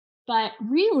But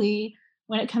really,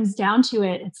 when it comes down to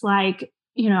it, it's like,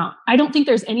 I don't think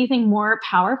there's anything more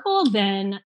powerful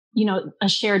than, a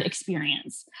shared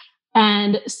experience.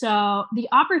 And so the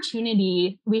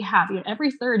opportunity we have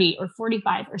every 30 or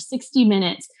 45 or 60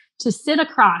 minutes to sit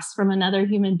across from another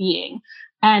human being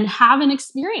and have an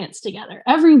experience together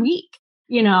every week,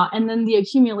 and then the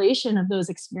accumulation of those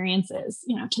experiences,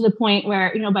 to the point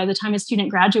where, by the time a student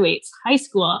graduates high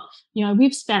school,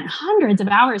 we've spent hundreds of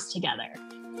hours together.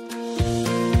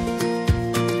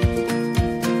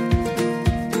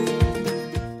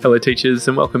 Hello teachers,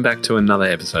 and welcome back to another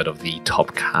episode of the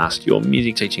Topcast, your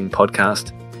music teaching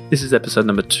podcast. This is episode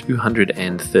number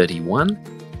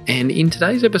 231, and in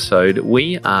today's episode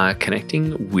we are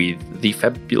connecting with the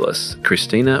fabulous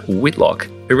Christina Whitlock,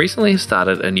 who recently has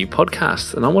started a new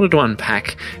podcast, and I wanted to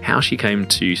unpack how she came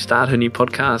to start her new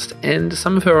podcast and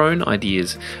some of her own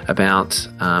ideas about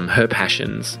her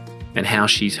passions and how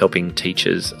she's helping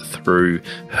teachers through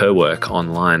her work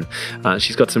online.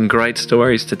 She's got some great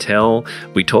stories to tell.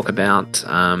 We talk about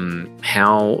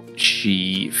how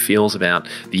she feels about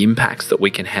the impacts that we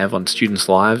can have on students'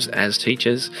 lives as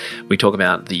teachers. We talk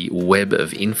about the web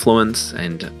of influence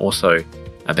and also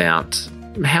about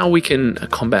how we can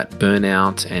combat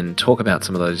burnout and talk about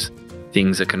some of those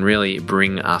things that can really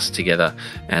bring us together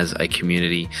as a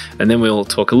community. And then we'll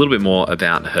talk a little bit more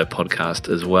about her podcast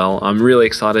as well. I'm really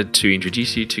excited to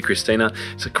introduce you to Christina.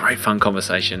 It's a great fun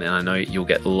conversation and I know you'll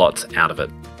get lots out of it.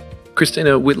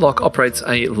 Christina Whitlock operates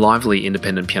a lively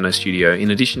independent piano studio in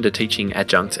addition to teaching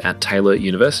adjunct at Taylor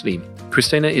University.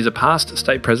 Christina is a past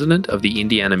state president of the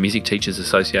Indiana Music Teachers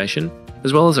Association,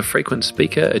 as well as a frequent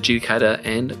speaker, educator,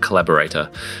 and collaborator.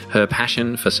 Her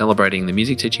passion for celebrating the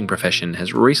music teaching profession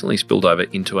has recently spilled over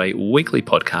into a weekly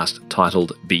podcast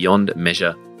titled Beyond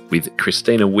Measure with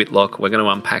Christina Whitlock. We're going to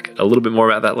unpack a little bit more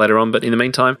about that later on, but in the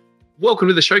meantime, welcome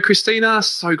to the show, Christina.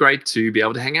 So great to be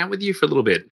able to hang out with you for a little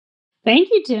bit. Thank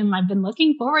you, Tim. I've been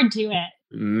looking forward to it.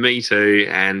 Me too.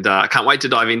 And I can't wait to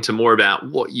dive into more about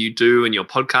what you do and your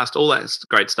podcast, all that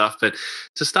great stuff. But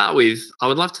to start with, I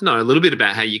would love to know a little bit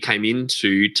about how you came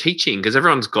into teaching, because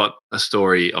everyone's got a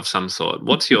story of some sort.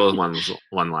 What's your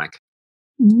one like?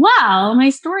 Well, my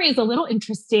story is a little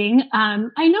interesting. I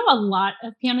know a lot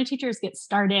of piano teachers get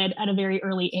started at a very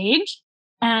early age,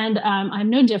 and I'm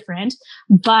no different.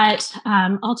 But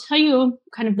I'll tell you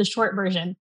kind of the short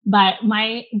version. But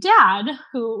my dad,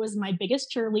 who was my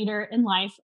biggest cheerleader in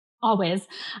life, always,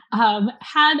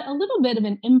 had a little bit of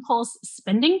an impulse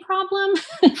spending problem.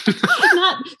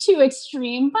 Not too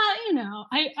extreme, but,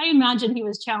 I imagine he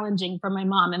was challenging for my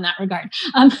mom in that regard.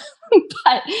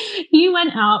 But he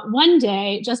went out one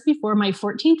day just before my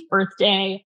 14th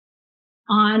birthday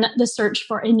on the search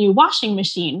for a new washing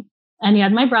machine. And he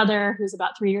had my brother, who's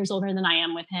about 3 years older than I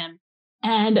am, with him.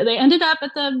 And they ended up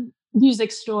at the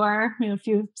music store, a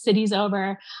few cities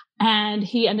over, and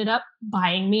he ended up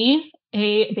buying me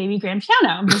a baby grand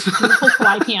piano, this beautiful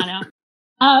Hawaii piano.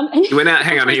 And he went out.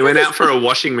 Hang on, he went out for a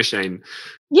washing machine.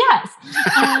 Yes,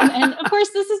 and of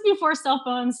course, this is before cell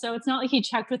phones, so it's not like he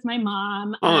checked with my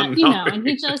mom. And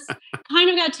he just kind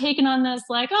of got taken on this,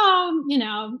 like,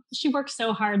 she worked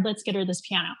so hard, let's get her this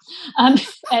piano, and.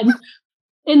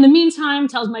 In the meantime,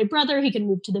 tells my brother he can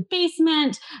move to the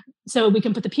basement so we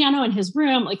can put the piano in his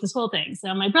room, like this whole thing.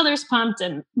 So my brother's pumped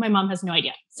and my mom has no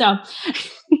idea. So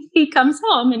he comes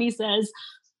home and he says,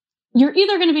 "You're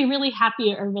either going to be really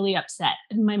happy or really upset."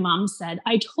 And my mom said,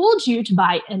 "I told you to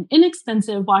buy an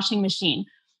inexpensive washing machine."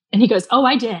 And he goes, "Oh,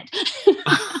 I did."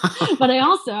 But I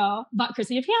also bought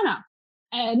Chrissy a piano.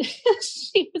 And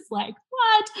she was like,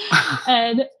 "What?"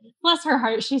 And bless her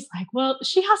heart, she's like, "Well,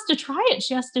 she has to try it.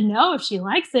 She has to know if she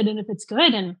likes it and if it's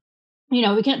good. And,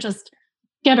 we can't just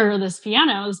get her this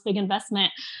piano, this big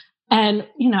investment." And,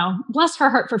 bless her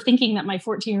heart for thinking that my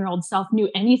 14-year-old self knew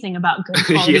anything about good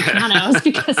quality pianos,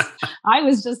 because I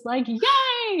was just like,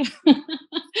 yay.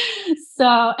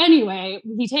 So anyway,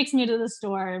 he takes me to the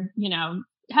store,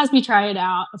 has me try it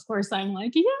out. Of course, I'm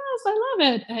like, yes, I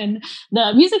love it. And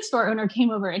the music store owner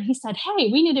came over and he said, "Hey,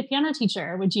 we need a piano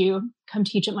teacher. Would you come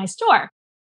teach at my store?"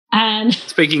 And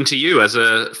speaking to you as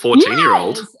a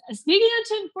 14-year-old. Yes, speaking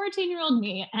to 14-year-old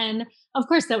me. And of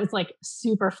course, that was like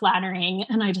super flattering.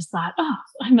 And I just thought, oh,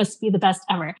 I must be the best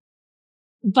ever.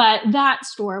 But that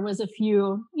store was it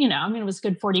was a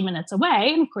good 40 minutes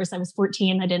away. And of course, I was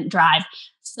 14. I didn't drive.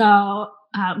 So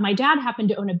my dad happened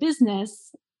to own a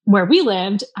business where we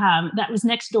lived, that was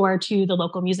next door to the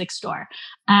local music store.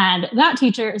 And that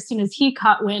teacher, as soon as he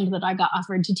caught wind that I got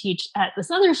offered to teach at this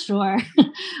other store,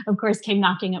 of course, came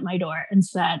knocking at my door and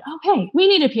said, "Oh, hey, we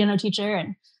need a piano teacher."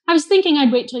 And I was thinking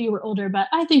I'd wait till you were older, but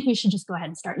I think we should just go ahead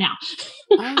and start now.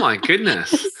 Oh my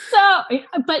goodness.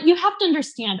 But you have to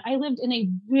understand, I lived in a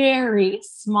very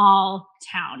small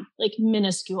town, like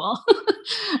minuscule.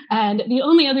 And the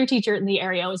only other teacher in the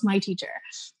area was my teacher.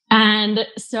 And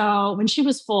so when she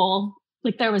was full,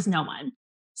 like there was no one.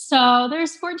 So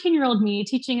there's 14-year-old me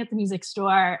teaching at the music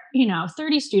store,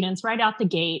 30 students right out the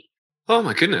gate. Oh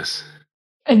my goodness.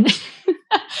 And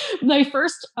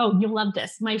you'll love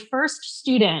this. My first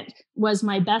student was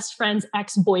my best friend's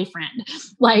ex-boyfriend.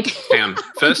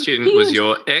 First student was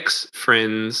your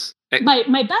ex-friend's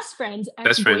my best friend's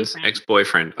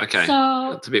ex-boyfriend. Okay.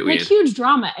 So that's a bit weird. Huge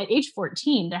drama at age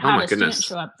 14 to have student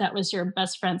show up that was your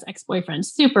best friend's ex-boyfriend.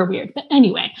 Super weird. But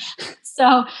anyway,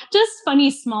 so just funny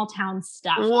small town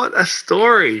stuff. What a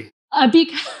story. And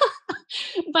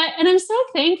I'm so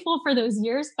thankful for those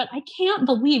years, but I can't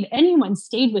believe anyone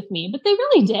stayed with me, but they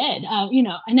really did,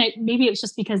 maybe it's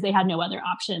just because they had no other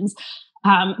options.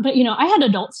 But I had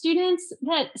adult students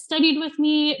that studied with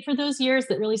me for those years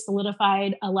that really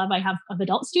solidified a love I have of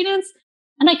adult students.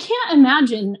 And I can't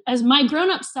imagine as my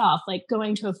grown-up self, like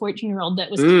going to a 14-year-old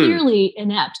that was clearly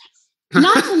inept.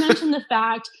 Not to mention the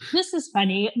fact, this is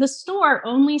funny, the store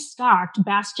only stocked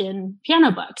Bastion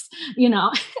piano books, And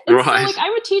right. So I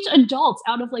would teach adults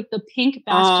out of the pink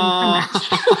Bastion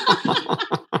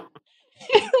print.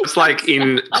 It's like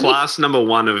in class number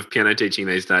 1 of piano teaching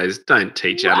these days, don't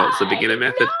teach adults the beginner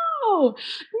method. No,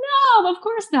 of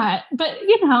course not. But,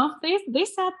 they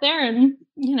sat there and,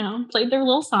 played their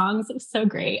little songs. It was so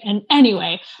great. And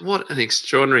anyway. What an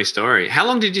extraordinary story. How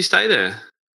long did you stay there?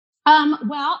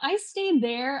 Well, I stayed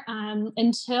there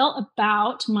until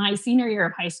about my senior year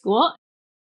of high school.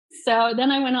 So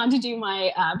then I went on to do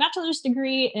my bachelor's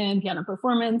degree in piano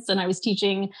performance, and I was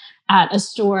teaching at a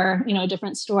store, a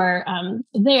different store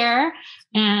there.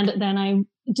 And then I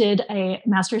did a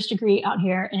master's degree out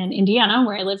here in Indiana,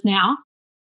 where I live now,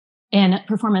 in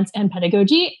performance and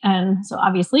pedagogy. And so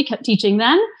obviously kept teaching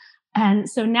then. And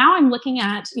so now I'm looking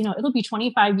at, it'll be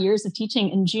 25 years of teaching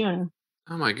in June.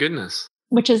 Oh my goodness.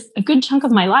 Which is a good chunk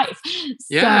of my life.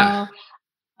 Yeah. So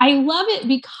I love it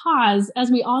because, as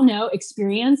we all know,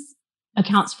 experience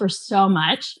accounts for so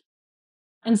much.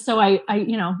 And so I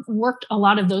worked a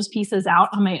lot of those pieces out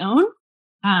on my own.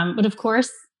 But of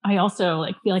course, I also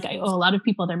feel like I owe a lot of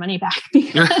people their money back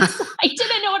because I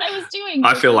didn't know what I was doing.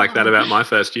 I feel like that about my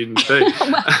first students too.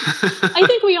 Well, I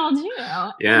think we all do.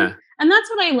 Yeah. And that's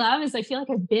what I love is I feel like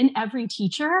I've been every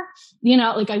teacher,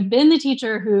 I've been the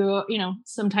teacher who,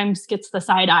 sometimes gets the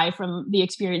side eye from the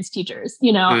experienced teachers,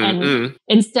 and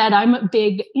instead I'm a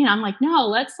big, I'm like, no,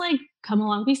 let's come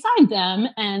along beside them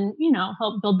and,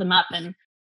 help build them up and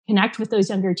connect with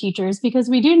those younger teachers because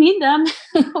we do need them.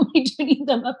 We do need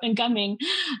them up and coming.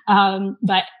 And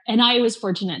I was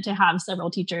fortunate to have several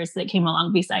teachers that came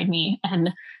along beside me and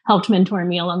helped mentor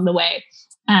me along the way.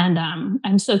 And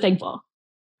I'm so thankful.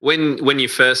 When you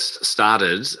first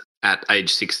started at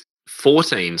age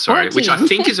 14, which I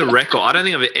think is a record. I don't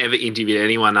think I've ever interviewed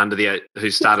anyone who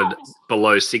started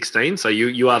below 16. So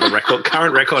you are the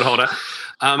current record holder.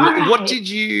 Right. What did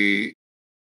you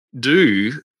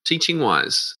do teaching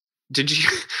wise? Did you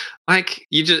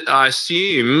I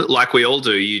assume like we all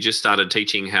do, you just started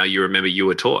teaching how you remember you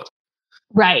were taught.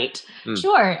 Right.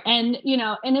 Sure. And,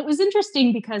 and it was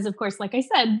interesting because, of course, like I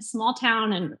said, small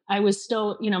town, and I was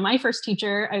still, my first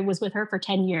teacher, I was with her for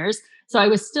 10 years. So I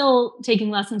was still taking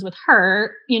lessons with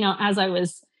her, as I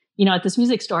was, at this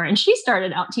music store. And she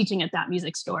started out teaching at that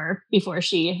music store before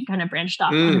she kind of branched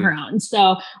off on her own.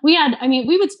 So we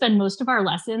would spend most of our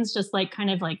lessons just kind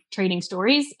of trading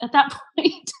stories at that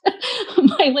point.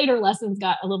 My later lessons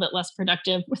got a little bit less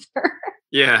productive with her.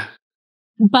 Yeah.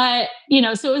 But,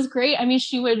 so it was great. I mean,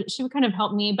 she would kind of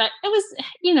help me, but it was,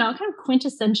 kind of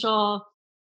quintessential,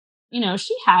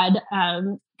 she had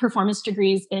performance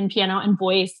degrees in piano and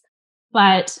voice,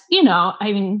 but,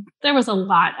 there was a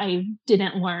lot I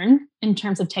didn't learn in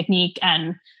terms of technique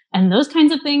and those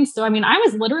kinds of things. So, I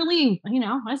was literally, I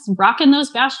was rocking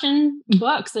those Bastion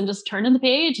books and just turning the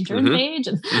page and turning the page.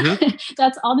 And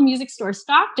that's all the music store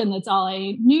stocked. And that's all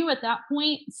I knew at that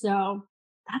point. So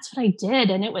that's what I did.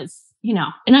 And it was,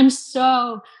 and I'm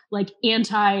so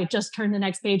anti just turn the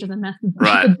next page of the method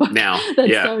book. Now.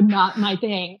 That's so not my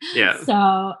thing. Yeah.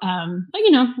 So, but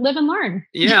live and learn.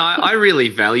 Yeah. I really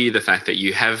value the fact that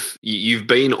you've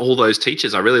been all those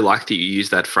teachers. I really like that you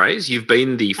use that phrase. You've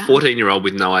been the 14-year-old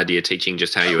with no idea teaching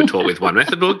just how you were taught with one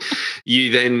method book.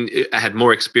 You then had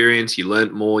more experience. You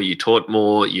learnt more. You taught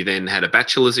more. You then had a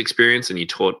bachelor's experience and you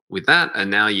taught with that. And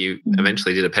now you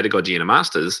eventually did a pedagogy and a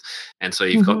master's. And so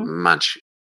you've got much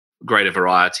greater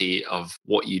variety of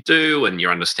what you do and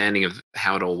your understanding of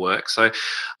how it all works. So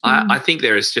I think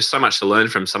there is just so much to learn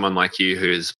from someone like you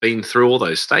who has been through all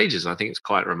those stages. I think it's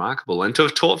quite remarkable. And to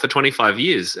have taught for 25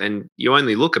 years and you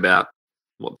only look about,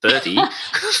 30?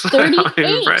 So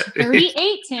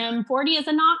 38, Tim. 40 is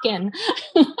a knockin'.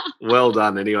 Well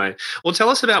done anyway. Well, tell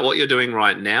us about what you're doing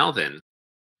right now then.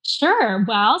 Sure.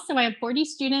 Well, so I have 40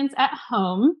 students at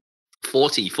home.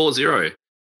 40. 40.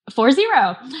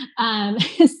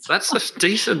 That's a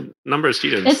decent number of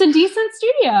students. It's a decent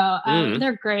studio.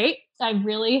 They're great. I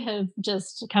really have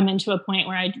just come into a point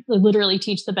where I literally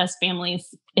teach the best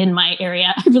families in my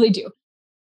area. I really do.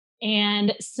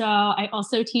 And so I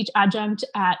also teach adjunct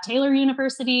at Taylor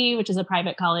University, which is a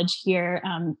private college here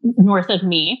north of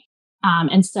me.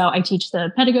 And so I teach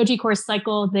the pedagogy course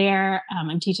cycle there.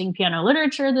 I'm teaching piano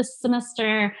literature this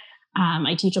semester.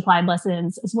 I teach applied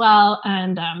lessons as well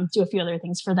and do a few other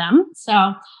things for them.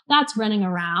 So that's running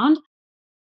around.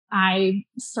 I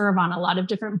serve on a lot of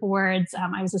different boards.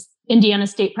 I was Indiana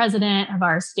state president of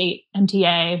our state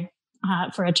MTA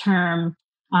for a term.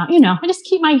 I just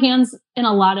keep my hands in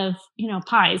a lot of,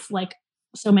 pies like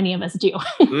so many of us do.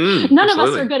 None of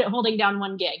us are good at holding down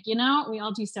one gig, we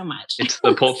all do so much. It's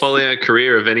the portfolio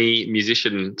career of any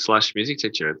musician/music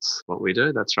teacher. It's what we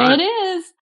do. That's right. It is.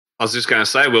 I was just going to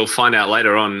say, we'll find out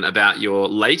later on about your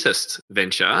latest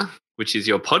venture, which is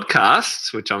your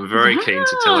podcast, which I'm very keen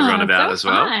to tell everyone about as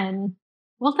well. Fun.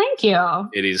 Well, thank you.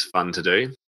 It is fun to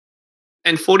do.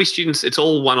 And 40 students, it's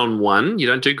all one-on-one. You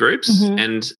don't do groups.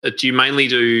 And do you mainly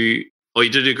do, or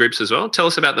you do groups as well? Tell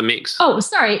us about the mix. Oh,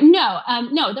 sorry. No,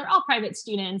 they're all private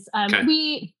students. Okay.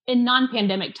 We, in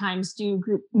non-pandemic times, do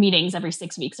group meetings every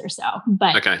 6 weeks or so,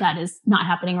 but that is not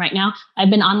happening right now. I've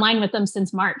been online with them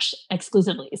since March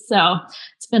exclusively. So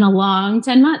it's been a long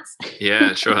 10 months.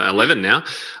 Yeah, sure. 11 now.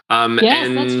 Yes,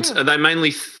 and that's true. Are they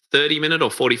mainly 30-minute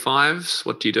or 45s?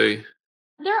 What do you do?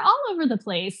 They're all over the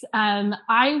place.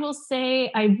 I will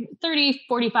say I've 30,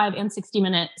 45, and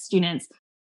 60-minute students.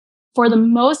 For the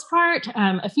most part,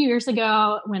 a few years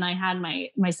ago when I had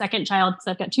my second child, because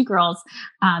I've got two girls,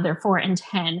 they're 4 and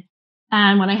 10.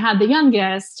 And when I had the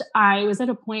youngest, I was at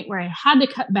a point where I had to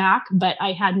cut back, but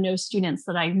I had no students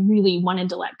that I really wanted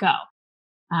to let go.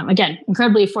 Again,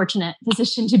 incredibly fortunate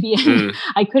position to be in.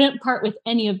 I couldn't part with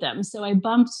any of them. So I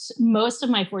bumped most of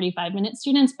my 45-minute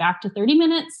students back to 30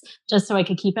 minutes just so I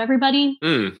could keep everybody.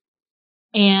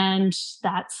 And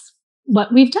that's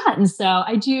what we've done. So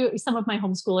I do some of my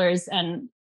homeschoolers and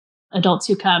adults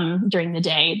who come during the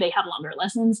day, they have longer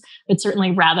lessons. Would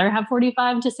certainly rather have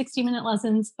 45 to 60-minute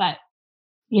lessons, but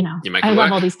I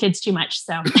love all these kids too much,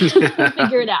 so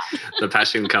figure it out. The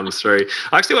passion comes through.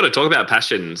 I actually want to talk about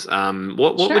passions.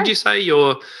 What would you say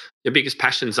your biggest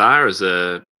passions are as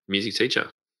a music teacher?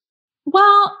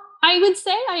 Well, I would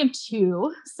say I have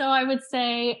two. So I would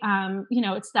say,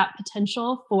 it's that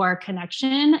potential for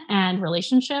connection and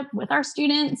relationship with our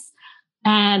students.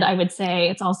 And I would say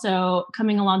it's also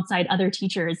coming alongside other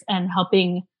teachers and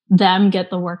helping them get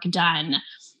the work done.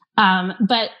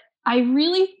 But I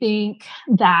really think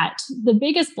that the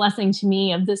biggest blessing to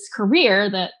me of this career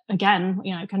that, again,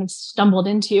 I kind of stumbled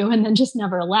into and then just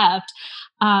never left,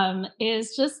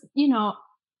 is just,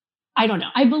 I don't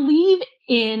know. I believe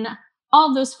in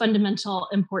all those fundamental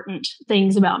important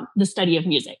things about the study of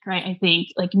music, right? I think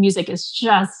like music is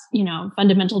just,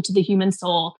 fundamental to the human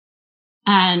soul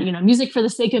and, music for the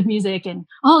sake of music and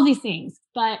all these things.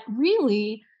 But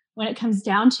really, when it comes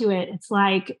down to it, it's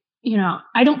like,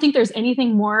 I don't think there's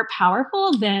anything more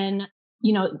powerful than,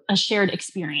 a shared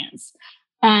experience.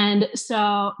 And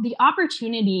so the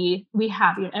opportunity we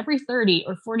have every 30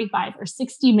 or 45 or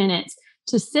 60 minutes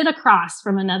to sit across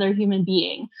from another human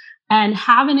being and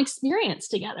have an experience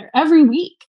together every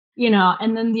week,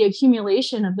 and then the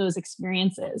accumulation of those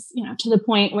experiences, to the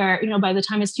point where, by the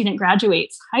time a student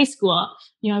graduates high school,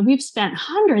 we've spent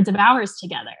hundreds of hours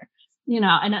together,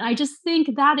 and I just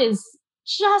think that is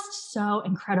just so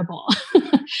incredible,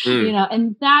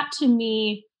 and that to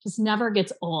me just never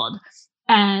gets old.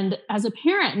 And as a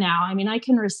parent now, I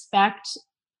can respect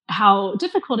how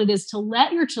difficult it is to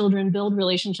let your children build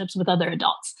relationships with other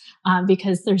adults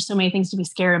because there's so many things to be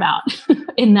scared about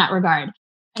in that regard.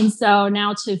 And so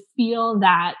now to feel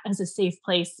that as a safe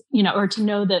place, or to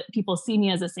know that people see me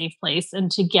as a safe place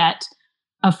and to get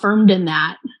affirmed in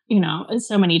that,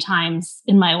 so many times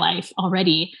in my life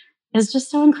already is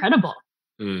just so incredible.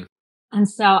 And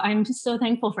so I'm just so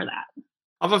thankful for that.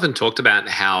 I've often talked about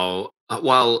how,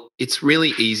 while it's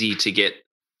really easy to get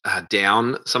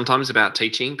down sometimes about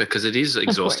teaching because it is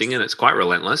exhausting and it's quite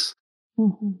relentless.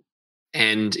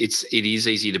 And it is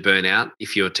easy to burn out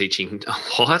if you're teaching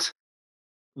a lot.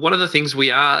 one of the things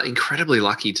we are incredibly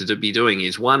lucky to be doing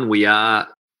is, one,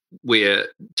 we're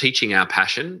teaching our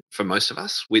passion for most of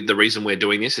us. The reason we're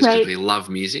doing this is because Right. we love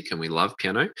music and we love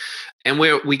piano, and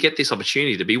we get this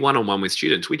opportunity to be one-on-one with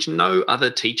students, which no other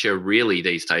teacher really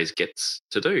these days gets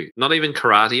to do. Not even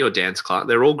karate or dance class;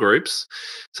 they're all groups.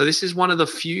 So this is one of the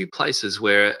few places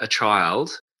where a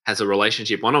child has a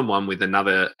relationship one-on-one with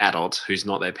another adult who's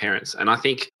not their parents. And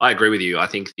I agree with you. I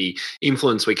think the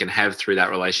influence we can have through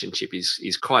that relationship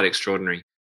is quite extraordinary.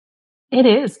 It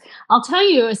is. I'll tell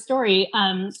you a story.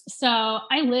 So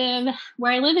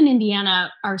where I live in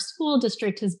Indiana, our school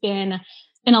district has been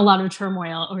in a lot of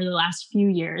turmoil over the last few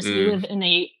years. We Mm. live in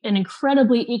an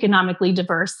incredibly economically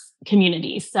diverse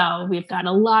community. So we've got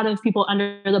a lot of people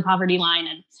under the poverty line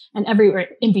and everywhere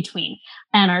in between.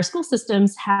 And our school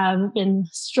systems have been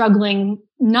struggling,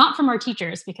 not from our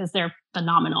teachers because they're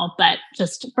phenomenal, but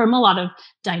just from a lot of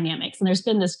dynamics. And there's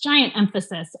been this giant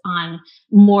emphasis on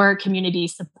more community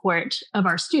support of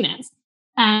our students.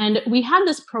 And we had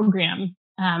this program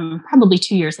probably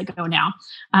 2 years ago now,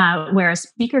 where a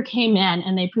speaker came in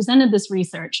and they presented this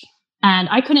research. And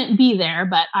I couldn't be there,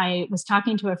 but I was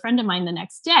talking to a friend of mine the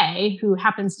next day who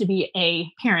happens to be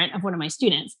a parent of one of my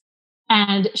students.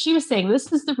 And she was saying,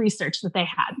 this is the research that they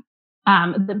had.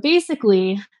 That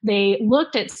basically they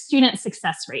looked at student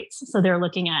success rates. So they're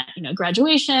looking at,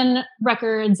 graduation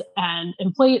records and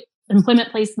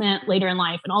employment placement later in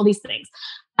life and all these things.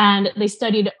 And they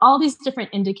studied all these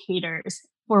different indicators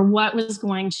for what was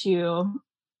going to,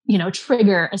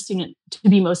 trigger a student to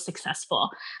be most successful.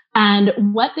 And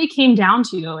what they came down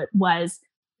to it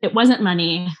wasn't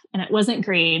money, and it wasn't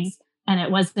grades, and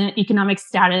it wasn't economic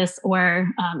status or,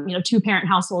 two-parent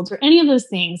households or any of those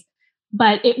things.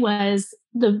 But it was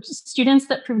the students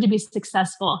that proved to be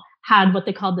successful had what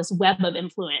they called this web of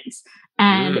influence.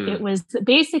 And it was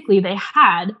basically they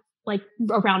had like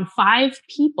around 5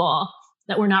 people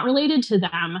that were not related to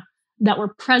them that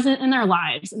were present in their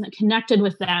lives and that connected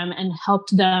with them and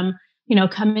helped them,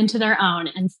 come into their own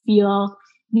and feel,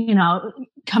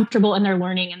 comfortable in their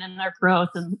learning and in their growth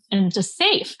and just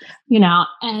safe,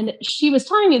 and she was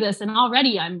telling me this and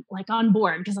already I'm like on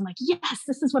board because I'm like, yes,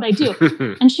 this is what I do.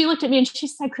 And she looked at me and she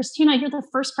said, Christina, you're the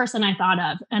first person I thought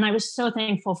of. And I was so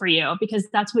thankful for you because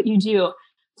that's what you do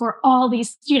for all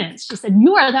these students. She said,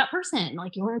 you are that person,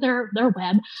 like you're their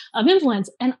web of influence.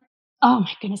 And oh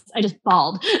my goodness, I just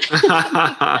bawled.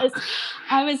 Because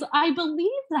I believe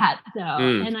that though.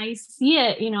 And I see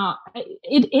it,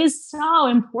 it is so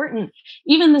important.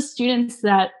 Even the students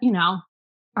that,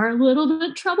 are a little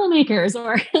bit troublemakers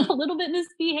or a little bit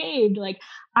misbehaved, like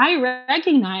I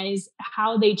recognize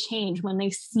how they change when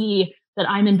they see that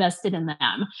I'm invested in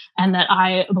them and that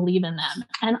I believe in them.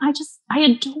 And I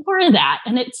adore that.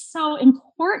 And it's so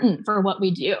important for what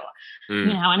we do,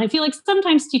 and I feel like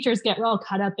sometimes teachers get real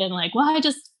caught up in like, well, I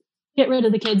just get rid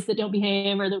of the kids that don't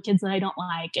behave or the kids that I don't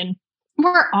like. And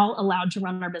we're all allowed to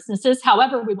run our businesses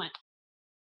however we want.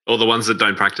 Or the ones that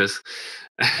don't practice.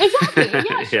 Exactly.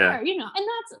 Yeah, sure. Yeah.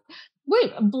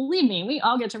 And believe me, we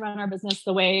all get to run our business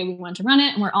the way we want to run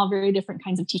it. And we're all very different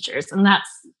kinds of teachers. And that's,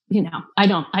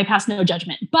 I pass no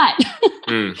judgment, but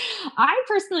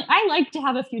I like to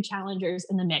have a few challengers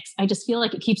in the mix. I just feel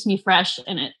like it keeps me fresh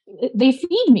and they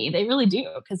feed me. They really do.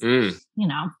 Cause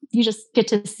you just get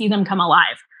to see them come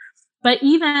alive, but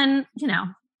even,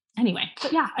 anyway,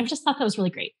 but yeah, I just thought that was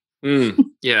really great.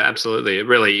 Yeah, absolutely. It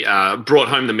really brought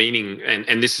home the meaning,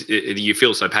 and this you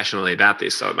feel so passionately about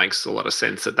this, so it makes a lot of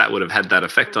sense that would have had that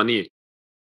effect on you.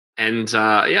 And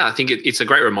I think it's a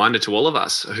great reminder to all of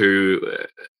us who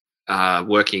are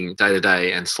working day to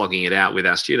day and slogging it out with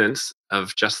our students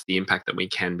of just the impact that we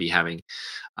can be having.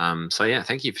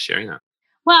 Thank you for sharing that.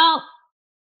 Well,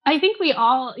 I think we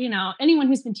all, anyone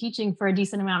who's been teaching for a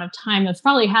decent amount of time has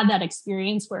probably had that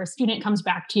experience where a student comes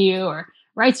back to you or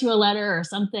writes you a letter or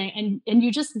something, and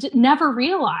you just never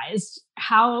realized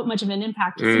how much of an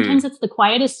impact. Sometimes it's the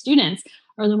quietest students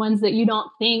or the ones that you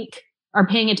don't think are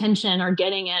paying attention or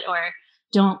getting it or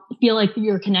don't feel like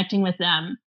you're connecting with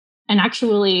them. And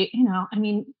actually,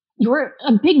 you're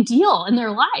a big deal in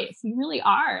their life. You really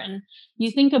are. And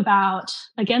you think about,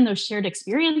 again, those shared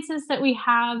experiences that we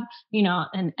have,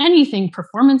 and anything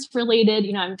performance related,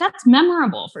 that's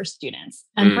memorable for students.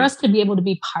 And for us to be able to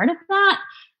be part of that,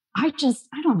 I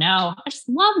don't know. I just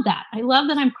love that. I love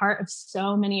that I'm part of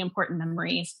so many important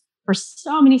memories for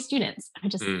so many students.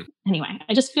 Anyway,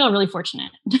 I just feel really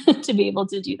fortunate to be able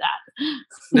to do that.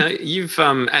 Now, you've,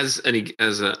 as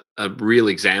a real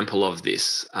example of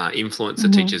this influence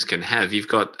that teachers can have, you've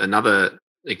got another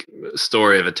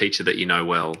story of a teacher that you know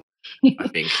well, I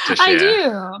think, to share. I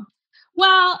do.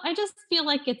 Well, I just feel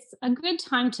like it's a good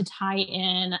time to tie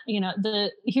in,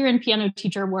 here in piano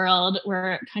teacher world,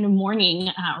 we're kind of mourning,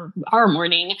 or are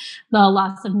mourning the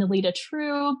loss of Nelita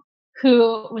True,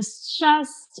 who was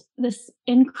just this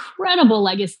incredible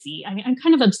legacy. I mean, I'm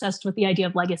kind of obsessed with the idea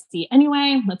of legacy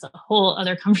anyway. That's a whole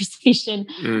other conversation.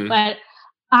 Mm. But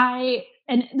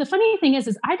and the funny thing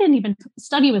is I didn't even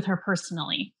study with her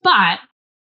personally, but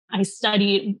I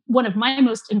studied, one of my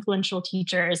most influential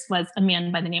teachers was a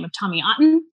man by the name of Tommy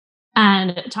Otten.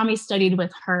 And Tommy studied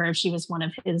with her. She was one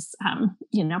of his,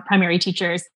 primary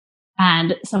teachers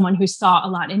and someone who saw a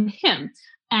lot in him.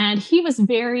 And he was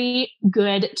very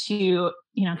good to,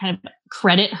 kind of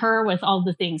credit her with all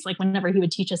the things. Like whenever he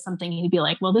would teach us something, he'd be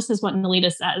like, well, this is what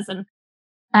Nelita says.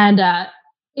 And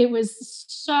it was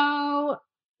so,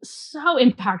 so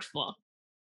impactful.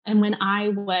 And when I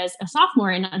was a sophomore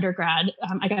in undergrad,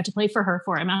 I got to play for her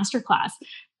for a master class.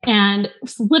 And it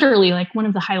was literally like one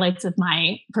of the highlights of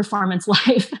my performance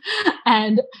life.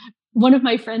 And one of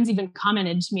my friends even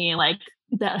commented to me, like,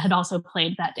 that had also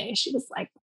played that day. She was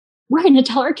like, we're going to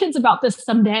tell our kids about this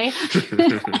someday.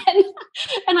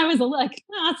 and I was like,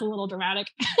 oh, that's a little dramatic.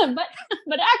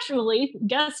 but actually,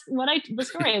 guess what the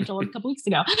story I told a couple weeks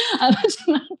ago to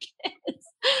my kids.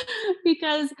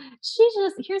 Because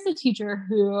here's a teacher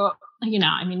who,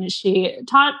 she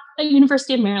taught at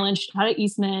University of Maryland, she taught at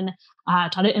Eastman,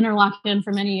 taught at Interlochen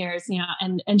for many years,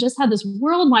 and just had this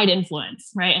worldwide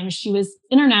influence, right? And she was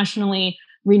internationally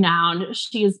renowned.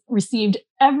 She has received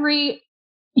every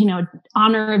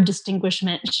honor of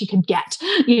distinguishment she could get.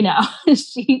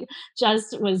 She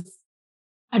just was,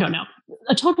 I don't know,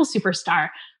 a total superstar.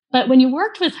 But when you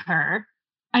worked with her,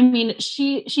 I mean,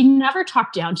 she never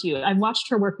talked down to you. I watched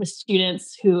her work with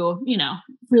students who,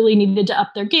 really needed to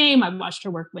up their game. I watched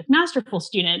her work with masterful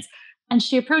students, and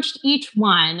she approached each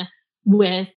one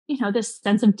with, this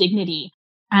sense of dignity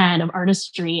and of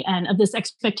artistry and of this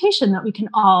expectation that we can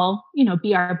all,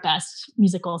 be our best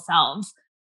musical selves.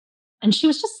 And she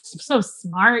was just so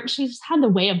smart. She just had the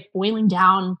way of boiling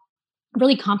down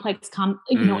really complex,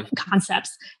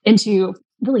 concepts into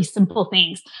really simple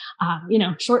things.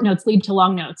 Short notes lead to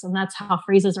long notes, and that's how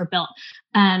phrases are built.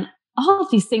 And all of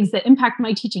these things that impact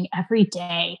my teaching every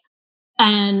day.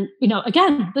 And,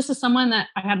 again, this is someone that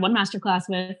I had one masterclass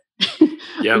with,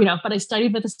 Yep. but I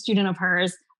studied with a student of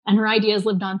hers, and her ideas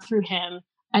lived on through him.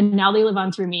 And now they live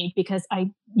on through me because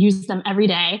I use them every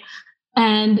day.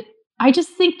 And I just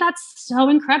think that's so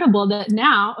incredible that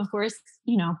now, of course,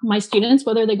 my students,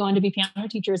 whether they go on to be piano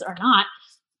teachers or not,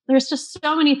 there's just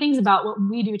so many things about what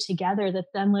we do together that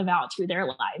then live out through their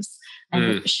lives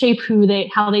and shape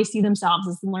how they see themselves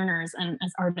as learners and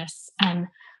as artists. And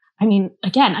I mean,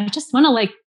 again, I just want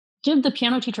to give the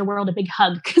piano teacher world a big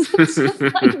hug because it's just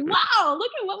like, wow,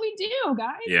 look at what we do,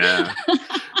 guys. Yeah.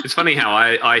 It's funny how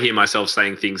I hear myself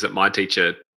saying things that my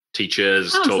teachers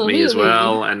Absolutely. taught me as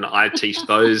well. And I teach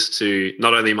those to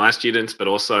not only my students, but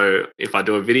also if I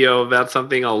do a video about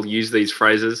something, I'll use these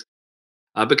phrases.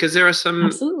 Because there are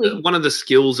one of the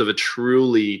skills of a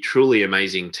truly, truly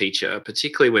amazing teacher,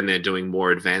 particularly when they're doing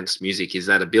more advanced music, is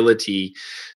that ability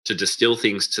to distill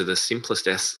things to the simplest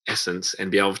essence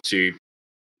and be able to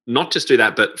not just do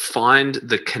that, but find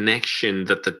the connection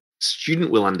that the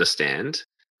student will understand,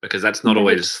 because that's not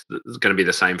always going to be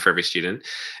the same for every student.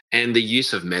 And the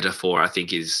use of metaphor, I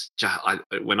think, is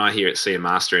when I hear it, see a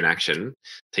master in action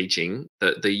teaching,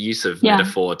 the use of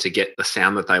metaphor to get the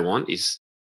sound that they want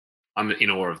I'm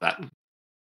in awe of that.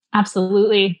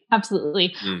 Absolutely.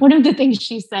 Absolutely. One of the things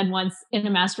she said once in a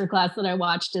master class that I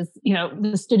watched is,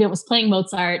 the student was playing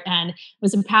Mozart and it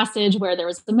was a passage where there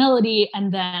was the melody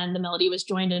and then the melody was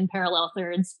joined in parallel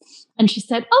thirds. And she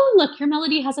said, oh, look, your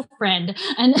melody has a friend.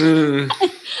 And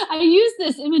I use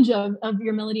this image of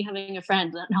your melody having a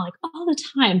friend all the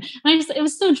time. And it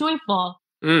was so joyful.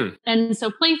 And so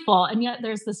playful. And yet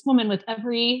there's this woman with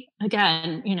every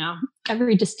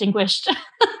distinguished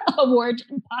award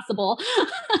possible.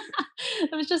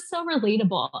 It was just so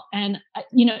relatable. And,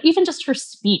 even just her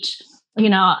speech, I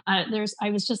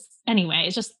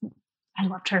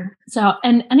loved her. So,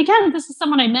 and again, this is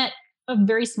someone I met a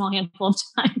very small handful of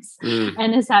times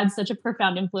and has had such a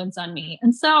profound influence on me.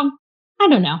 And so, I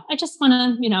don't know, I just want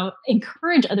to,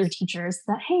 encourage other teachers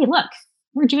that, hey, look,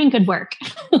 we're doing good work.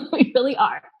 We really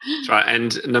are. That's right.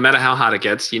 And no matter how hard it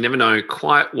gets, you never know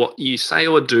quite what you say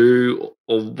or do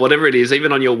or whatever it is.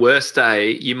 Even on your worst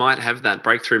day, you might have that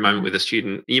breakthrough moment with a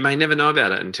student. You may never know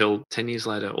about it until 10 years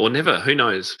later or never. Who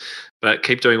knows? But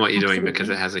keep doing what you're doing because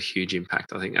it has a huge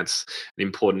impact. I think that's an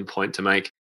important point to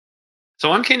make.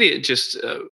 So I'm keen to just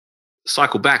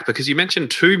cycle back because you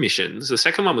mentioned two missions. The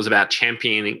second one was about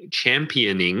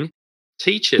championing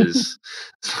teachers.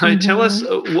 So tell us,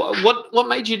 what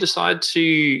made you decide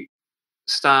to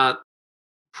start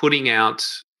putting out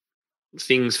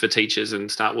things for teachers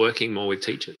and start working more with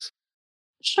teachers?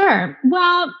 Sure.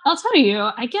 Well, I'll tell you,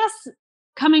 I guess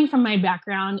coming from my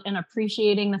background and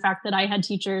appreciating the fact that I had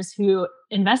teachers who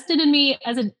invested in me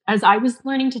as I was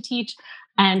learning to teach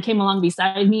and came along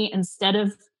beside me instead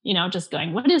of, just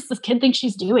going, what does this kid think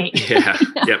she's doing? Yeah.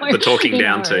 The talking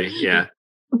down to. Yeah.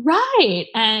 Right.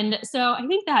 And so I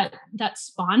think that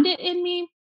spawned it in me.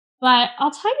 But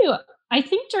I'll tell you, I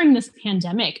think during this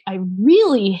pandemic, I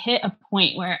really hit a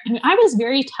point where I was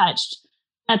very touched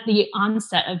at the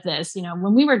onset of this,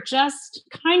 when we were just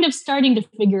kind of starting to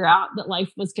figure out that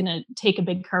life was going to take a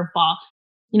big curveball.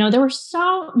 There were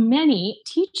so many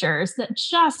teachers that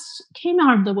just came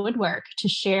out of the woodwork to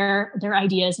share their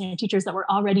ideas, teachers that were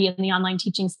already in the online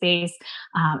teaching space,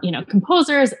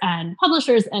 composers and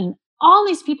publishers and all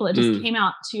these people that just came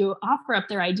out to offer up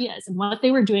their ideas and what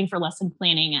they were doing for lesson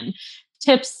planning and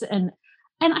tips. And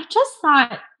I just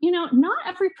thought, not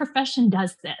every profession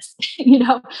does this.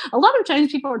 A lot of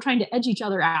times people are trying to edge each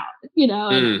other out,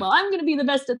 and, well, I'm going to be the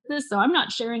best at this, so I'm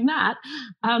not sharing that.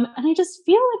 And I just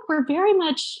feel like we're very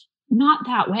much not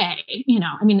that way,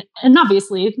 and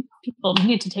obviously people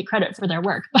need to take credit for their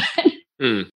work, but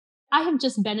I have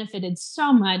just benefited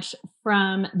so much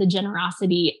from the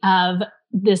generosity of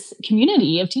this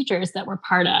community of teachers that we're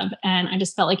part of. And I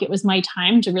just felt like it was my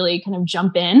time to really kind of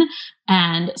jump in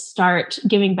and start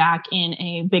giving back in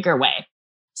a bigger way.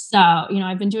 So,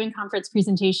 I've been doing conference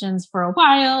presentations for a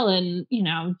while and,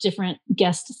 different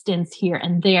guest stints here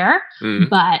and there.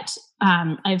 But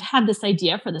I've had this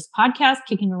idea for this podcast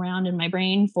kicking around in my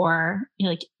brain for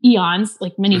eons,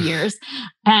 many years.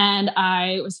 And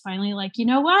I was finally like, you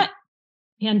know what?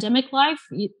 Pandemic life,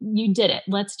 you did it.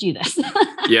 Let's do this.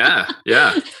 Yeah.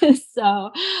 So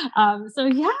I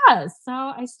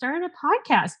started a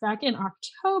podcast back in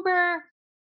October,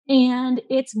 and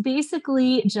it's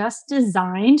basically just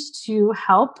designed to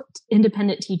help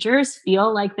independent teachers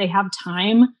feel like they have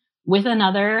time with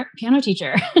another piano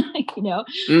teacher.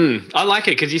 I like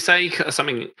it because you say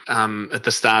something at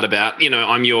the start about,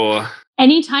 I'm your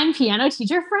anytime piano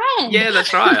teacher friend. Yeah,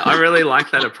 that's right. I really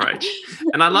like that approach.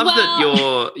 And I love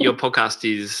that your podcast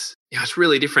is, it's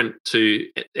really different to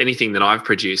anything that I've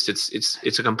produced.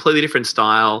 It's a completely different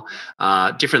style,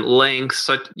 different length.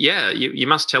 So yeah, you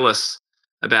must tell us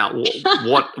about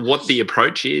what the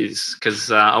approach is,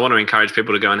 because I want to encourage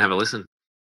people to go and have a listen.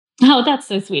 Oh, that's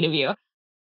so sweet of you.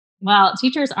 Well,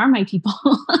 teachers are my people.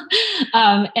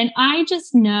 And I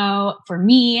just know for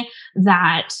me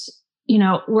that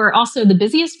we're also the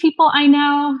busiest people I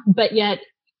know, but yet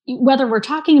whether we're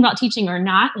talking about teaching or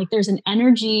not, there's an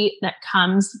energy that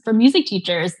comes from music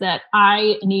teachers that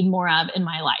I need more of in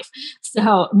my life.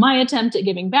 So my attempt at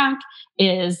giving back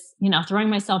is, throwing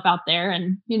myself out there.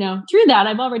 And, through that,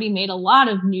 I've already made a lot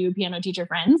of new piano teacher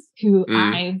friends who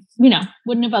I,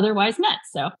 wouldn't have otherwise met.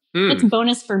 So it's a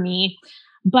bonus for me.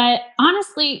 But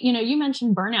honestly, you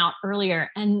mentioned burnout earlier,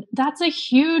 and that's a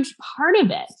huge part of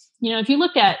it. If you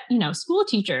look at, school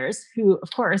teachers who,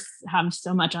 of course, have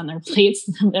so much on their plates,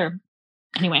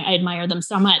 anyway, I admire them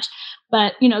so much,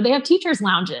 but, they have teachers'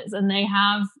 lounges and they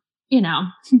have,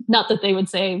 not that they would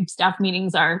say staff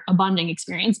meetings are a bonding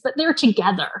experience, but they're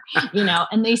together,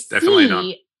 and they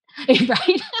Definitely see,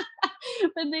 right?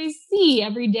 But they see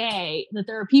every day that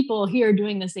there are people here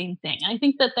doing the same thing. I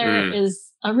think that there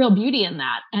is a real beauty in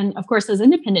that. And of course, as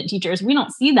independent teachers, we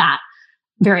don't see that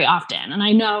very often. And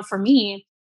I know for me,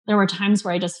 there were times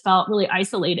where I just felt really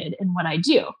isolated in what I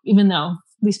do, even though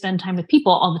we spend time with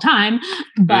people all the time,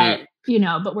 but,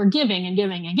 but we're giving and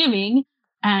giving and giving.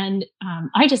 And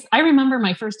I remember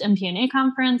my first MPNA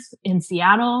conference in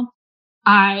Seattle.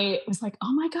 I was like,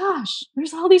 oh my gosh,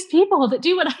 there's all these people that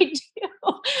do what I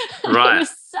do. Right. It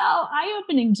was so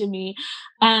eye-opening to me.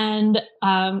 And,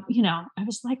 I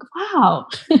was like, wow,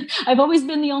 I've always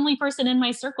been the only person in my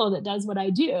circle that does what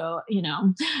I do,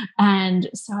 And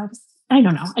so I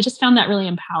don't know, I just found that really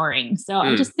empowering. So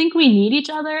I just think we need each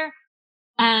other,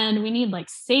 and we need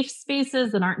safe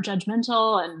spaces that aren't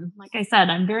judgmental. And like I said,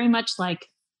 I'm very much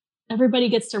everybody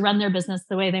gets to run their business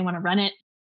the way they want to run it.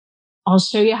 I'll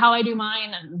show you how I do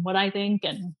mine and what I think,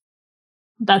 and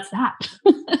that's that.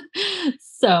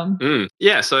 So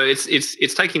yeah, so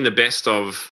it's taking the best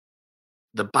of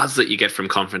the buzz that you get from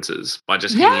conferences by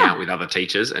just hanging out with other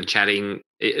teachers and chatting.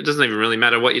 It doesn't even really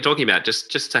matter what you're talking about,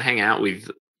 just to hang out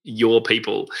with your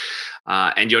people,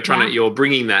 and you're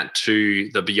bringing that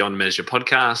to the Beyond Measure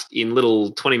podcast in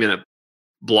little 20-minute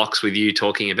blocks with you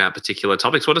talking about particular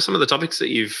topics. What are some of the topics that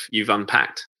you've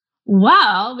unpacked?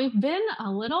 Well, we've been a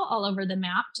little all over the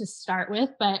map to start with,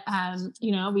 but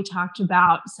we talked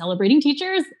about celebrating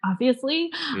teachers, obviously.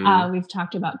 Mm. We've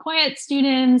talked about quiet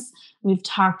students. We've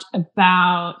talked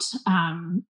about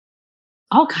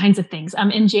all kinds of things.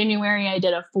 In January, I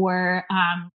did a 4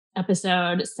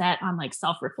 episode set on like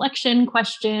self reflection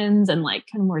questions and like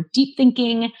kind of more deep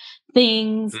thinking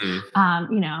things.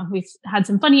 Mm. We've had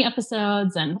some funny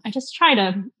episodes, and I just try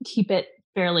to keep it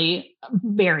fairly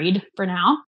varied for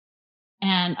now.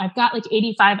 And I've got like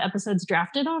 85 episodes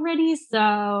drafted already. So,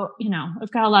 I've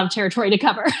got a lot of territory to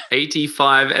cover.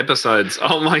 85 episodes.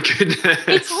 Oh my goodness.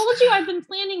 I told you I've been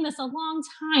planning this a long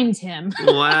time, Tim.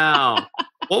 Wow.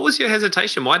 What was your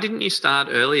hesitation? Why didn't you start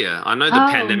earlier? I know the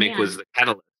pandemic was the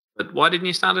catalyst, but why didn't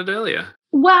you start it earlier?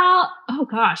 Well, oh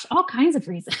gosh, all kinds of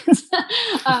reasons.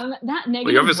 That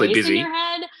negative you're obviously voice busy. in your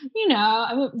head,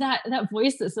 that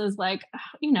voice that says like,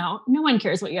 no one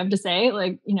cares what you have to say.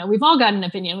 Like, we've all got an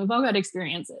opinion. We've all got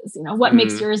experiences. What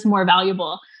makes yours more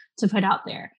valuable to put out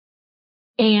there?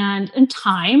 And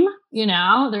time,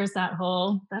 there's that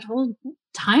whole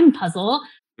time puzzle.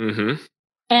 Mm-hmm.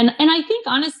 And I think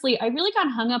honestly, I really got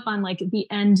hung up on like the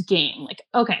end game. Like,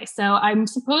 okay, so I'm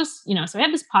supposed, so I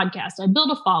have this podcast, I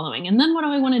build a following, and then what do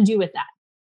I want to do with that?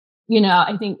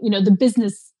 I think, the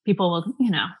business people will,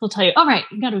 they'll tell you, all right,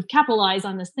 you got to capitalize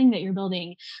on this thing that you're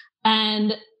building.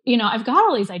 And, I've got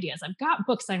all these ideas. I've got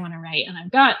books I want to write, and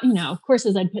I've got,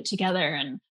 courses I'd put together,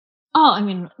 and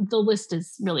the list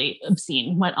is really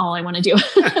obscene, what all I want to do.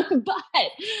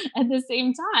 But at the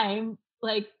same time,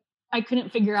 like, I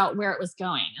couldn't figure out where it was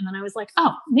going. And then I was like,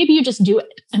 oh, maybe you just do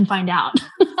it and find out.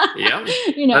 Yeah,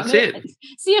 that's it.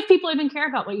 See if people even care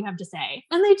about what you have to say.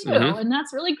 And they do. Mm-hmm. And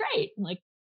that's really great. Like,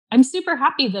 I'm super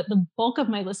happy that the bulk of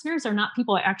my listeners are not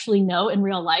people I actually know in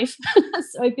real life.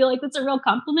 So I feel like that's a real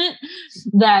compliment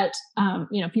that,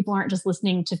 people aren't just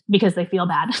listening to because they feel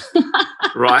bad.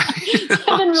 Right. So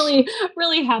I've been really,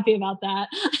 really happy about that.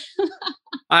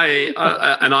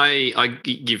 I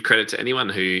give credit to anyone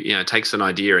who takes an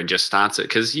idea and just starts it,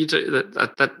 because you do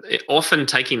that often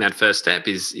taking that first step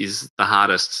is the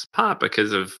hardest part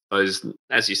because of those,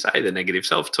 as you say, the negative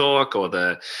self-talk or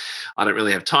the I don't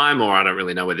really have time or I don't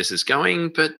really know where this is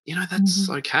going. But that's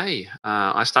okay.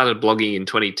 I started blogging in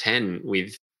 2010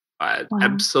 with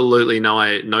absolutely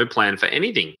no plan for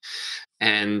anything.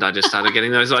 And I just started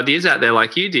getting those ideas out there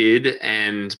like you did,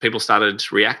 and people started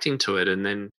reacting to it. And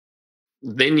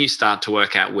then you start to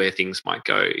work out where things might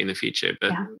go in the future.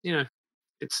 But,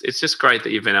 it's just great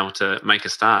that you've been able to make a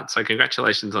start. So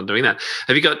congratulations on doing that.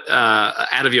 Have you got,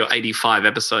 out of your 85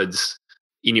 episodes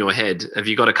in your head, have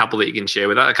you got a couple that you can share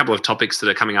with us, a couple of topics that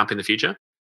are coming up in the future?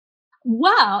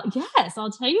 Well, yes, I'll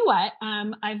tell you what.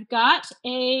 I've got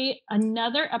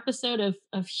another episode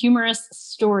of humorous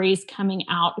stories coming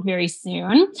out very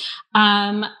soon.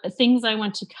 Things I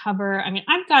want to cover. I mean,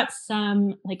 I've got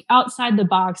some like outside the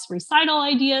box recital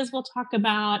ideas we'll talk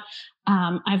about.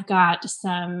 I've got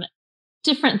some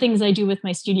different things I do with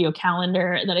my studio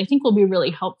calendar that I think will be really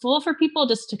helpful for people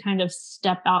just to kind of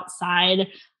step outside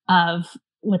of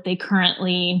what they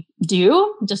currently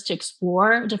do, just to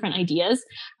explore different ideas.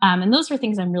 And those are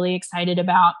things I'm really excited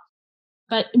about.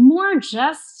 But more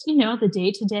just, the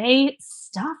day-to-day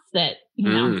stuff that,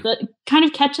 that kind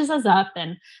of catches us up.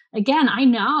 And again, I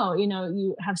know,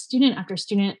 you have student after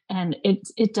student, and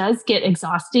it does get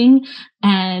exhausting.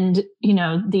 And,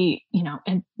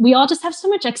 and we all just have so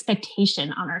much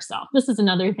expectation on ourselves. This is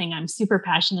another thing I'm super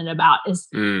passionate about, is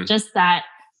just that,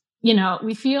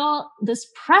 we feel this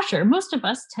pressure. Most of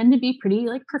us tend to be pretty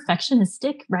like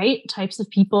perfectionistic, right? Types of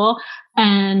people.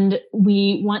 And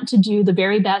we want to do the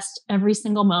very best every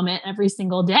single moment, every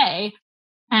single day.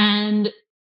 And,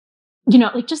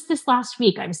 like just this last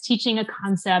week, I was teaching a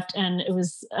concept, and it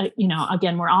was,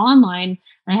 again, we're all online.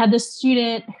 And I had this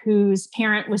student whose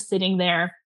parent was sitting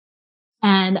there,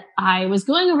 and I was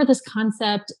going over this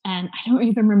concept, and I don't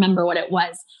even remember what it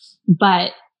was,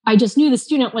 but I just knew the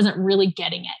student wasn't really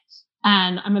getting it.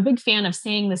 And I'm a big fan of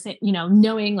saying the same,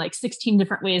 knowing like 16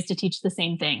 different ways to teach the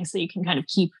same thing. So you can kind of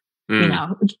keep,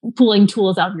 pulling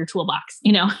tools out of your toolbox,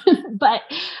 but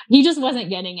he just wasn't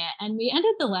getting it. And we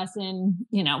ended the lesson,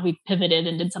 we pivoted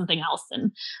and did something else.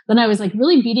 And then I was like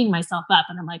really beating myself up,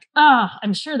 and I'm like, oh,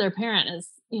 I'm sure their parent is,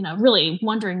 really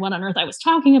wondering what on earth I was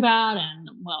talking about. And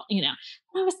well, and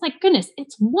I was like, goodness,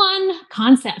 it's one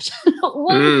concept,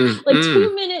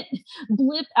 2-minute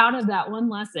blip out of that one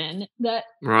lesson that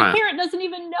the parent doesn't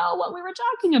even know what we were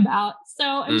talking about. So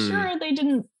I'm sure they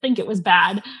didn't think it was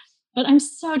bad. But I'm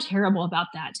so terrible about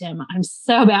that, Tim. I'm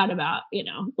so bad about,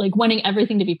 like wanting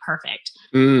everything to be perfect.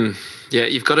 Yeah,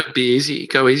 you've got to be easy.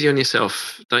 Go easy on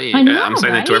yourself, don't you? I know, I'm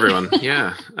saying that to everyone.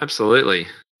 Yeah, absolutely.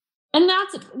 And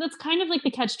that's kind of like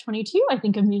the catch-22, I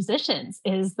think, of musicians,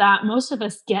 is that most of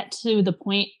us get to the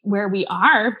point where we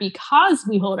are because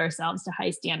we hold ourselves to high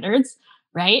standards,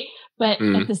 right? But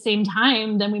at the same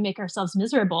time, then we make ourselves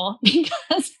miserable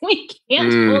because we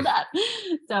can't hold up.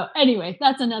 So anyway,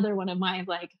 that's another one of my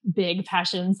like big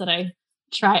passions that I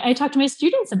talk to my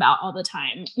students about all the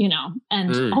time,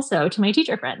 and also to my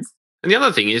teacher friends. And the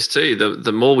other thing is too,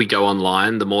 the more we go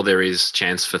online, the more there is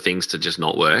chance for things to just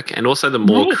not work. And also the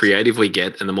more creative we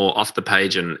get and the more off the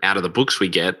page and out of the books we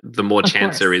get, the more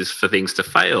chance there is for things to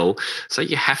fail. So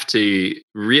you have to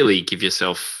really give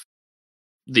yourself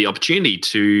the opportunity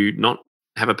to not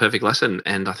have a perfect lesson.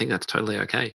 And I think that's totally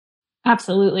okay.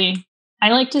 Absolutely. I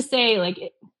like to say, like,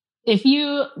 if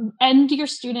you end your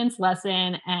student's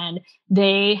lesson and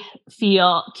they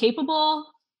feel capable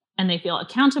and they feel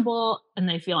accountable and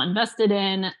they feel invested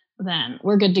in, then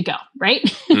we're good to go, right?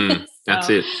 That's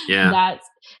it. Yeah.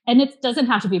 And it doesn't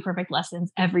have to be perfect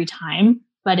lessons every time,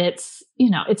 but it's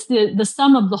the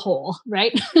sum of the whole,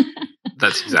 right?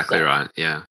 That's exactly right.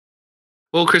 Yeah.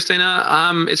 Well, Christina,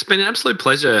 it's been an absolute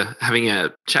pleasure having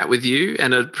a chat with you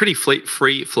and a pretty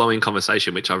free-flowing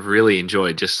conversation, which I've really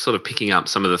enjoyed, just sort of picking up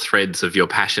some of the threads of your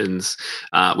passions,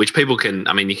 which you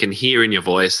can hear in your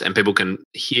voice and people can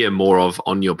hear more of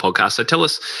on your podcast. So tell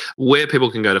us where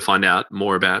people can go to find out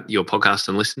more about your podcast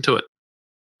and listen to it.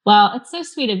 Well, it's so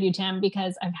sweet of you, Tim,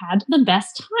 because I've had the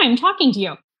best time talking to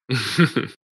you.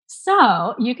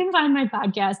 So you can find my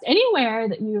podcast anywhere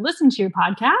that you listen to your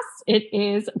podcasts. It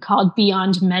is called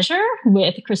Beyond Measure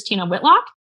with Christina Whitlock.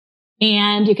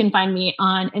 And you can find me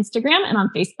on Instagram and on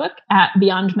Facebook at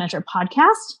Beyond Measure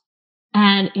Podcast.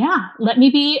 And yeah, let me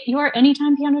be your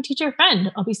anytime piano teacher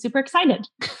friend. I'll be super excited.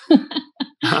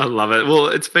 I love it. Well,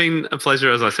 it's been a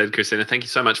pleasure, as I said, Christina. Thank you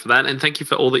so much for that. And thank you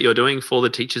for all that you're doing for the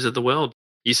teachers of the world.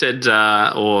 You said,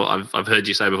 or I've heard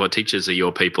you say before, teachers are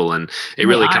your people, and it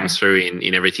really comes through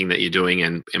in everything that you're doing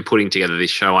and putting together this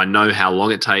show. I know how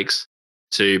long it takes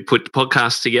to put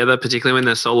podcasts together, particularly when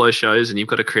they're solo shows, and you've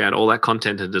got to create all that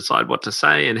content and decide what to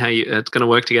say and how it's going to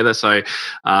work together. So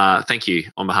thank you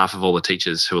on behalf of all the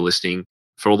teachers who are listening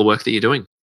for all the work that you're doing.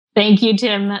 Thank you,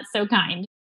 Tim. That's so kind.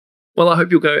 Well, I hope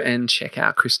you'll go and check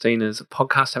out Christina's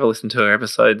podcast, have a listen to her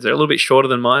episodes. They're a little bit shorter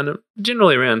than mine,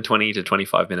 generally around 20 to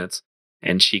 25 minutes.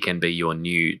 And she can be your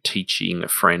new teaching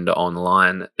friend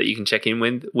online that you can check in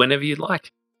with whenever you'd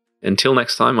like. Until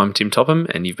next time, I'm Tim Topham,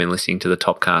 and you've been listening to the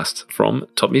Topcast from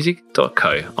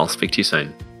topmusic.co. I'll speak to you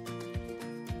soon.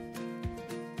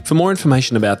 For more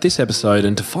information about this episode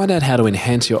and to find out how to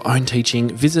enhance your own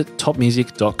teaching, visit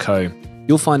topmusic.co.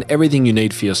 You'll find everything you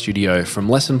need for your studio, from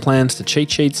lesson plans to cheat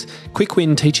sheets, quick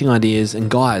win teaching ideas, and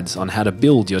guides on how to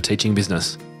build your teaching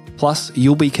business. Plus,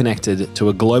 you'll be connected to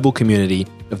a global community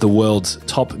of the world's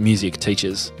top music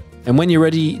teachers. And when you're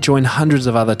ready, join hundreds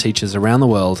of other teachers around the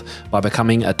world by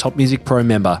becoming a Top Music Pro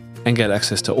member and get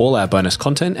access to all our bonus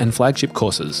content and flagship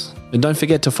courses. And don't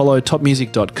forget to follow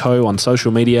topmusic.co on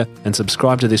social media and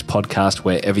subscribe to this podcast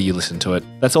wherever you listen to it.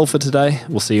 That's all for today.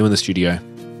 We'll see you in the studio.